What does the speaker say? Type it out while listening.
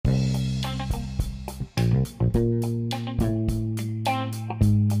Hey,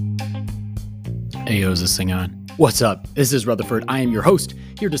 yo, is this thing on? What's up? This is Rutherford. I am your host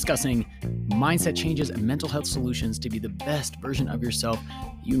here discussing mindset changes and mental health solutions to be the best version of yourself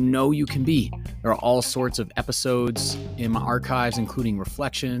you know you can be. There are all sorts of episodes in my archives, including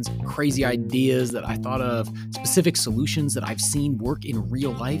reflections, crazy ideas that I thought of, specific solutions that I've seen work in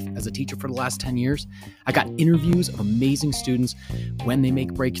real life as a teacher for the last 10 years. I got interviews of amazing students when they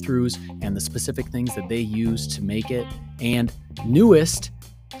make breakthroughs and the specific things that they use to make it. And newest,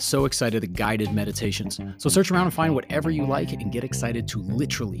 so excited, the guided meditations. So search around and find whatever you like and get excited to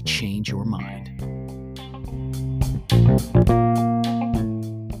literally change your mind.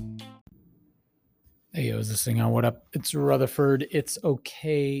 Hey, yo, is this thing on? What up? It's Rutherford. It's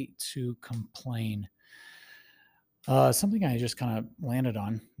okay to complain. Something I just kind of landed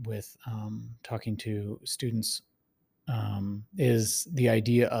on with talking to students is the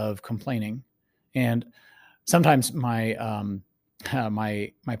idea of complaining. And sometimes my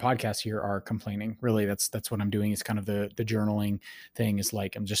podcasts here are complaining. Really, that's what I'm doing. Is kind of the journaling thing is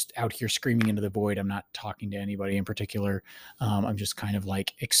like, I'm just out here screaming into the void. I'm not talking to anybody in particular. I'm just kind of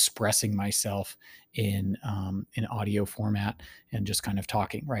like expressing myself in audio format and just kind of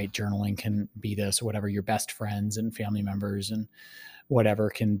talking, right? Journaling can be this, or whatever. Your best friends and family members and whatever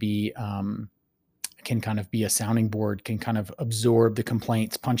can be, can kind of be a sounding board, can kind of absorb the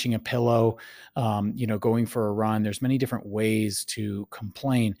complaints, punching a pillow, going for a run. There's many different ways to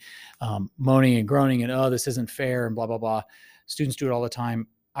complain, moaning and groaning and, oh, this isn't fair and blah, blah, blah. Students do it all the time.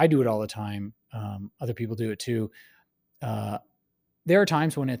 I do it all the time. Other people do it too. There are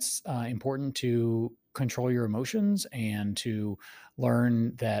times when it's important to control your emotions and to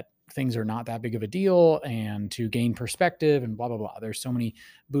learn that things are not that big of a deal and to gain perspective and blah, blah, blah. There's so many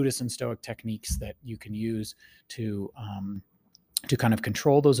Buddhist and Stoic techniques that you can use to kind of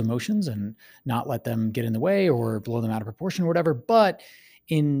control those emotions and not let them get in the way or blow them out of proportion or whatever. But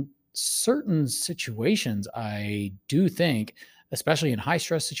in certain situations, I do think, especially in high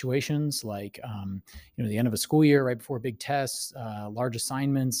stress situations, like, the end of a school year, right before big tests, large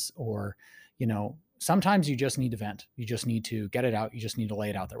assignments, or, sometimes you just need to vent. You just need to get it out. You just need to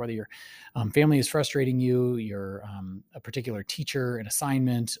lay it out there. Whether your family is frustrating you, you're a particular teacher, an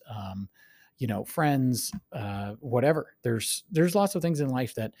assignment, friends, whatever. There's lots of things in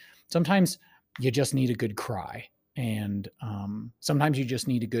life that sometimes you just need a good cry. And sometimes you just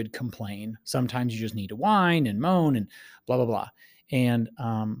need a good complain. Sometimes you just need to whine and moan and blah, blah, blah. And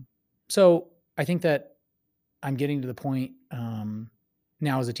so I think that I'm getting to the point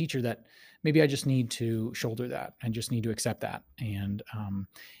now as a teacher that maybe I just need to shoulder that. I just need to accept that. And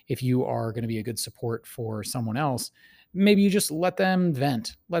if you are going to be a good support for someone else, maybe you just let them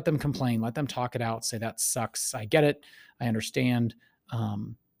vent, let them complain, let them talk it out, say that sucks. I get it. I understand.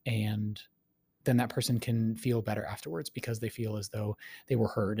 And then that person can feel better afterwards because they feel as though they were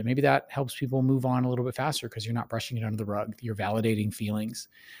heard. And maybe that helps people move on a little bit faster because you're not brushing it under the rug. You're validating feelings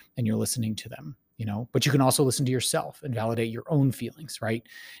and you're listening to them, but you can also listen to yourself and validate your own feelings, right?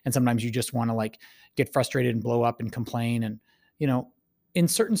 And sometimes you just want to get frustrated and blow up and complain. And, in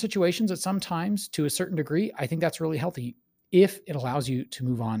certain situations, at some times, to a certain degree, I think that's really healthy if it allows you to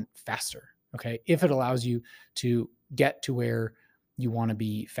move on faster. Okay. If it allows you to get to where you want to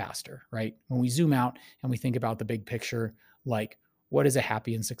be faster, right? When we zoom out and we think about the big picture, like, what is a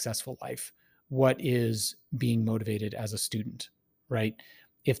happy and successful life? What is being motivated as a student, right?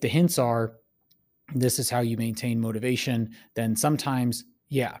 If the hints are, this is how you maintain motivation, then sometimes,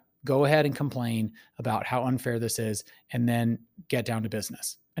 go ahead and complain about how unfair this is, and then get down to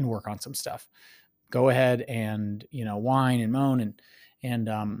business and work on some stuff. Go ahead and, whine and moan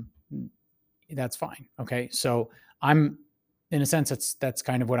and that's fine. Okay. So in a sense, that's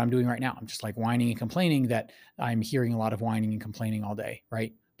kind of what I'm doing right now. I'm just like whining and complaining that I'm hearing a lot of whining and complaining all day,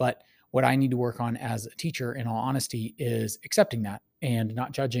 right? But what I need to work on as a teacher, in all honesty, is accepting that and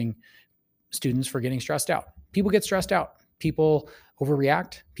not judging students for getting stressed out. People get stressed out. People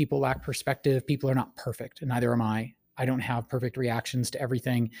overreact. People lack perspective. People are not perfect, and neither am I. I don't have perfect reactions to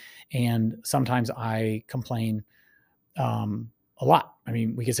everything. And sometimes I complain a lot. I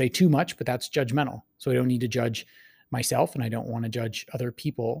mean, we could say too much, but that's judgmental. So I don't need to judge myself, and I don't want to judge other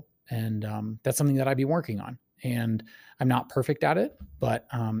people. And that's something that I've been working on. And I'm not perfect at it, but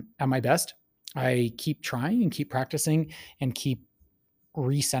at my best, I keep trying and keep practicing and keep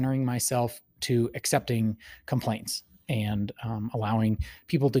recentering myself to accepting complaints and allowing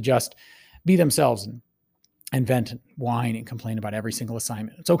people to just be themselves and vent and whine and complain about every single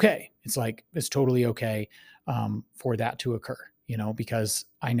assignment. It's okay. It's totally okay for that to occur. because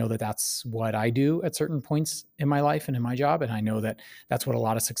I know that that's what I do at certain points in my life and in my job. And I know that that's what a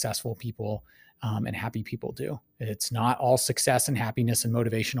lot of successful people and happy people do. It's not all success and happiness and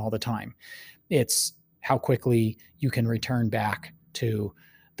motivation all the time. It's how quickly you can return back to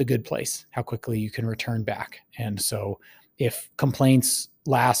the good place, how quickly you can return back. And so if complaints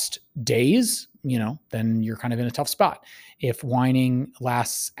last days, then you're kind of in a tough spot. If whining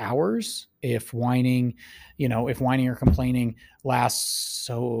lasts hours, if whining or complaining lasts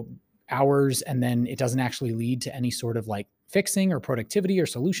hours and then it doesn't actually lead to any sort of like fixing or productivity or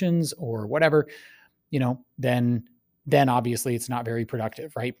solutions or whatever, then obviously it's not very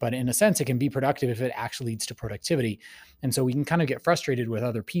productive, right? But in a sense, it can be productive if it actually leads to productivity. And so we can kind of get frustrated with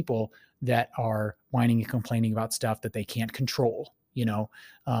other people that are whining and complaining about stuff that they can't control,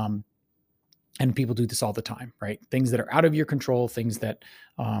 and people do this all the time, right? Things that are out of your control, things that,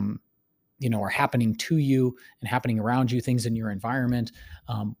 are happening to you and happening around you, things in your environment,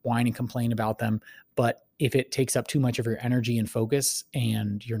 whine and complain about them. But if it takes up too much of your energy and focus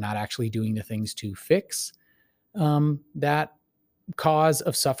and you're not actually doing the things to fix that cause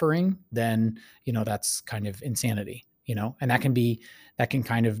of suffering, then, that's kind of insanity, and that can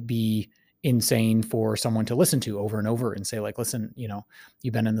kind of be insane for someone to listen to over and over and say like, listen,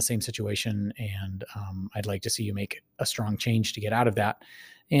 you've been in the same situation and I'd like to see you make a strong change to get out of that.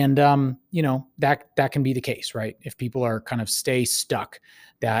 And, that can be the case, right? If people are kind of stay stuck,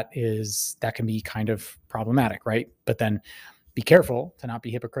 that can be kind of problematic, right? But then be careful to not be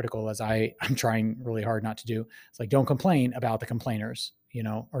hypocritical, as I'm trying really hard not to do. It's like, don't complain about the complainers,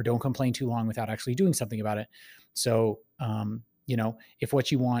 or don't complain too long without actually doing something about it. So, if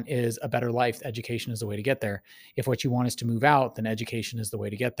what you want is a better life, education is the way to get there. If what you want is to move out, then education is the way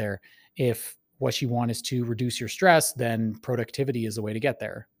to get there. If what you want is to reduce your stress, then productivity is the way to get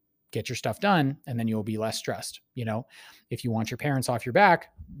there. Get your stuff done, and then you'll be less stressed. If you want your parents off your back,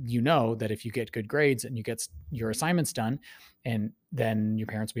 that if you get good grades and you get your assignments done, and then your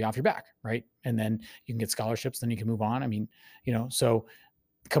parents will be off your back, right? And then you can get scholarships, then you can move on. I mean, so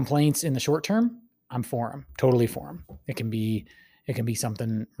complaints in the short term, I'm for them, totally for them. It can be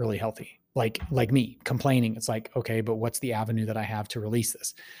something really healthy. Like me complaining. It's like, okay, but what's the avenue that I have to release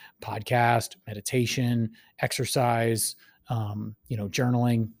this? Podcast, meditation, exercise,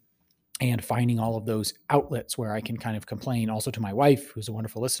 journaling, and finding all of those outlets where I can kind of complain also to my wife, who's a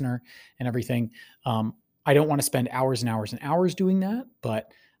wonderful listener and everything. I don't want to spend hours and hours and hours doing that,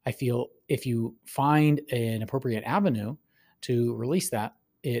 but I feel if you find an appropriate avenue to release that,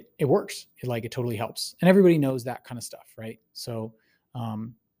 it works. It totally helps. And everybody knows that kind of stuff, right? So,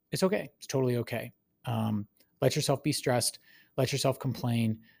 it's okay. It's totally okay. Let yourself be stressed, let yourself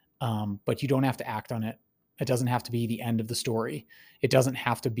complain. But you don't have to act on it. It doesn't have to be the end of the story. It doesn't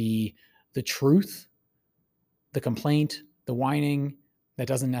have to be the truth, the complaint, the whining. That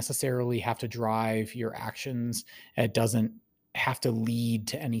doesn't necessarily have to drive your actions. It doesn't have to lead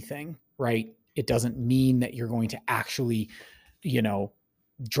to anything, right? It doesn't mean that you're going to actually,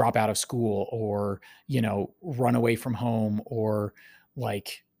 drop out of school or, run away from home or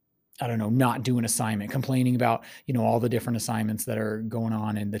I don't know, not do an assignment, complaining about, all the different assignments that are going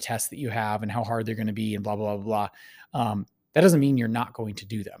on and the tests that you have and how hard they're going to be and blah, blah, blah, blah. That doesn't mean you're not going to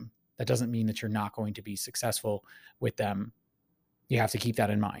do them. That doesn't mean that you're not going to be successful with them. You have to keep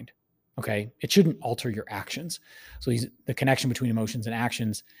that in mind. Okay. It shouldn't alter your actions. So the connection between emotions and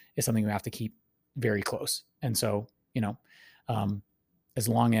actions is something we have to keep very close. And so, as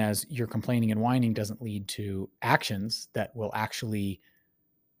long as your complaining and whining doesn't lead to actions that will actually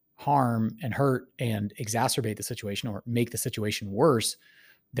harm and hurt and exacerbate the situation or make the situation worse,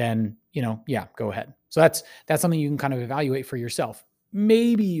 then, go ahead. So that's something you can kind of evaluate for yourself.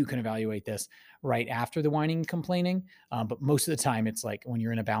 Maybe you can evaluate this right after the whining and complaining. But most of the time it's like when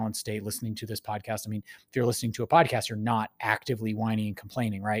you're in a balanced state listening to this podcast. I mean, if you're listening to a podcast, you're not actively whining and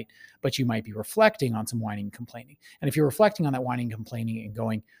complaining, right? But you might be reflecting on some whining and complaining. And if you're reflecting on that whining and complaining and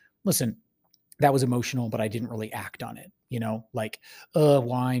going, listen, that was emotional, but I didn't really act on it,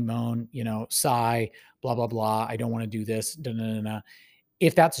 whine, moan, sigh, blah, blah, blah. I don't want to do this. Da, da, da, da.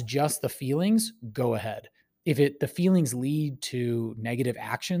 If that's just the feelings, go ahead. If the feelings lead to negative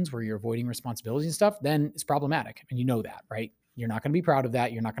actions where you're avoiding responsibilities and stuff, then it's problematic. And that, right? You're not going to be proud of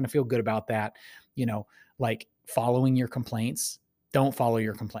that. You're not going to feel good about that. Following your complaints. Don't follow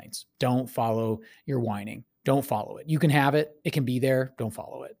your complaints. Don't follow your whining. Don't follow it. You can have it. It can be there. Don't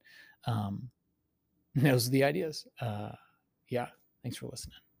follow it. Those are the ideas. Yeah. Thanks for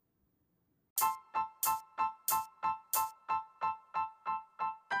listening.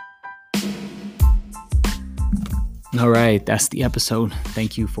 All right, that's the episode.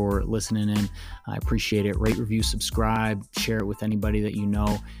 Thank you for listening in. I appreciate it. Rate, review, subscribe, share it with anybody that you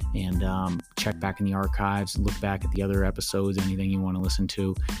know, and check back in the archives, look back at the other episodes, anything you want to listen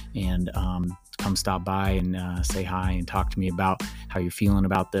to, and come stop by and say hi and talk to me about how you're feeling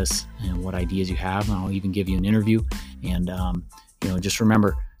about this and what ideas you have. And I'll even give you an interview. And just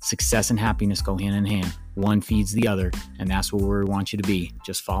remember, success and happiness go hand in hand. One feeds the other, and that's where we want you to be.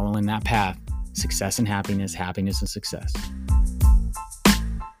 Just following that path. Success and happiness, happiness and success.